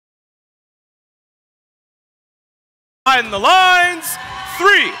Behind the lines,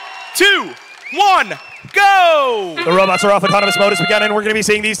 3, 2, 1, go! The robots are off autonomous mode as we get in. We're going to be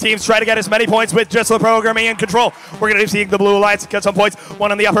seeing these teams try to get as many points with just the programming and control. We're going to be seeing the Blue Alliance get some points,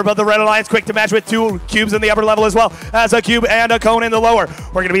 one on the upper, but the Red Alliance quick to match with 2 cubes in the upper level as well as a cube and a cone in the lower.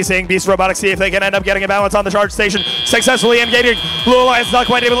 We're going to be seeing Beast Robotics see if they can end up getting a balance on the charge station, successfully engaging. Blue Alliance not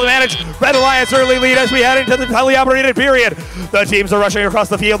quite able to manage. Red Alliance early lead as we head into the teleoperated period. The teams are rushing across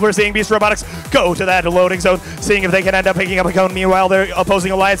the field. We're seeing Beast Robotics go to that loading zone, seeing if they can end up picking up a cone. Meanwhile, their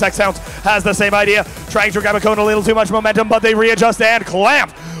opposing Alliance X-Hounds has the same idea, trying to grab a cone, a little too much momentum, but they readjust and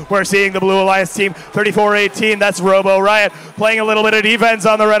clamp. We're seeing the Blue Alliance team, 34-18, that's Robo Riot, playing a little bit of defense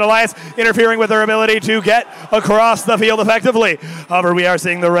on the Red Alliance, interfering with their ability to get across the field effectively. However, we are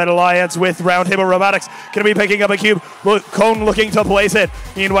seeing the Red Alliance with Roundtable Robotics going to be picking up a cube, cone looking to place it.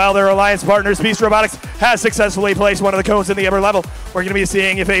 Meanwhile, their alliance partners, Beast Robotics, has successfully placed one of the cones in the upper level. We're going to be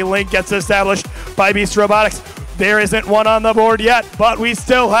seeing if a link gets established by Beast Robotics. There isn't one on the board yet, but we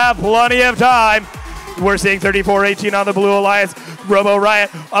still have plenty of time. We're seeing 34-18 on the Blue Alliance. Robo Riot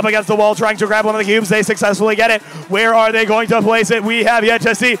up against the wall trying to grab one of the cubes. They successfully get it. Where are they going to place it? We have yet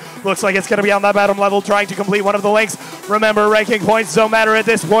to see. Looks like it's going to be on the bottom level trying to complete one of the links. Remember, ranking points don't matter at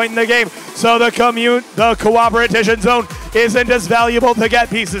this point in the game, so the cooperation zone isn't as valuable to get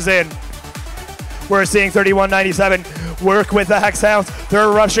pieces in. We're seeing 31-97 work with the Hex Hounds. They're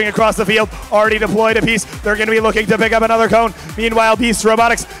rushing across the field, already deployed a piece. They're going to be looking to pick up another cone. Meanwhile, Beast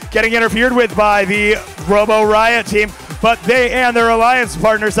Robotics getting interfered with by the Robo Riot team, but they and their alliance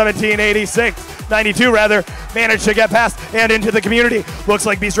partner, 17-92 rather, managed to get past and into the community. Looks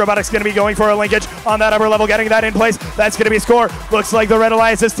like Beast Robotics going to be going for a linkage on that upper level, getting that in place. That's going to be score. Looks like the Red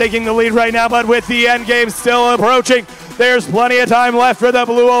Alliance is taking the lead right now, but with the end game still approaching, there's plenty of time left for the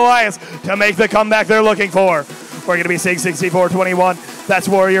Blue Alliance to make the comeback they're looking for. We're going to be seeing 64-21. That's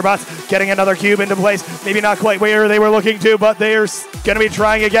Warrior Bots getting another cube into place. Maybe not quite where they were looking to, but they're going to be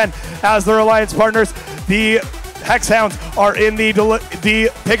trying again as their alliance partners. The Hex Hounds are in the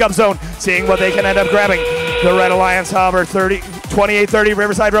pickup zone, seeing what they can end up grabbing. The Red Alliance, however, 28-30,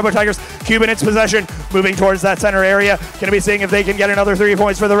 Riverside Robo Tigers, cube in its possession, moving towards that center area. Going to be seeing if they can get another 3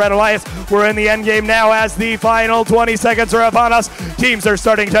 points for the Red Alliance. We're in the end game now as the final 20 seconds are upon us. Teams are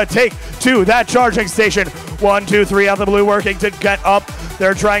starting to take to that charging station. 1, 2, 3 on the blue working to get up.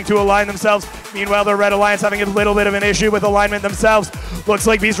 They're trying to align themselves. Meanwhile, the Red Alliance having a little bit of an issue with alignment themselves. Looks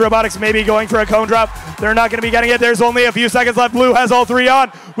like Beast Robotics may be going for a cone drop. They're not going to be getting it. There's only a few seconds left. Blue has all 3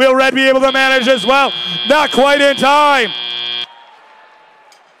 on. Will Red be able to manage as well? Not quite in time.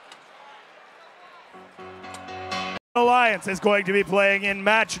 Alliance is going to be playing in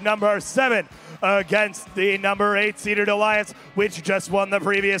match number 7 against the number 8 seeded Alliance, which just won the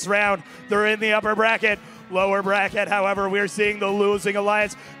previous round. They're in the upper bracket. Lower bracket, however, we're seeing the losing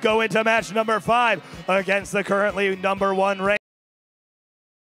Alliance go into match number 5 against the currently number 1 ranked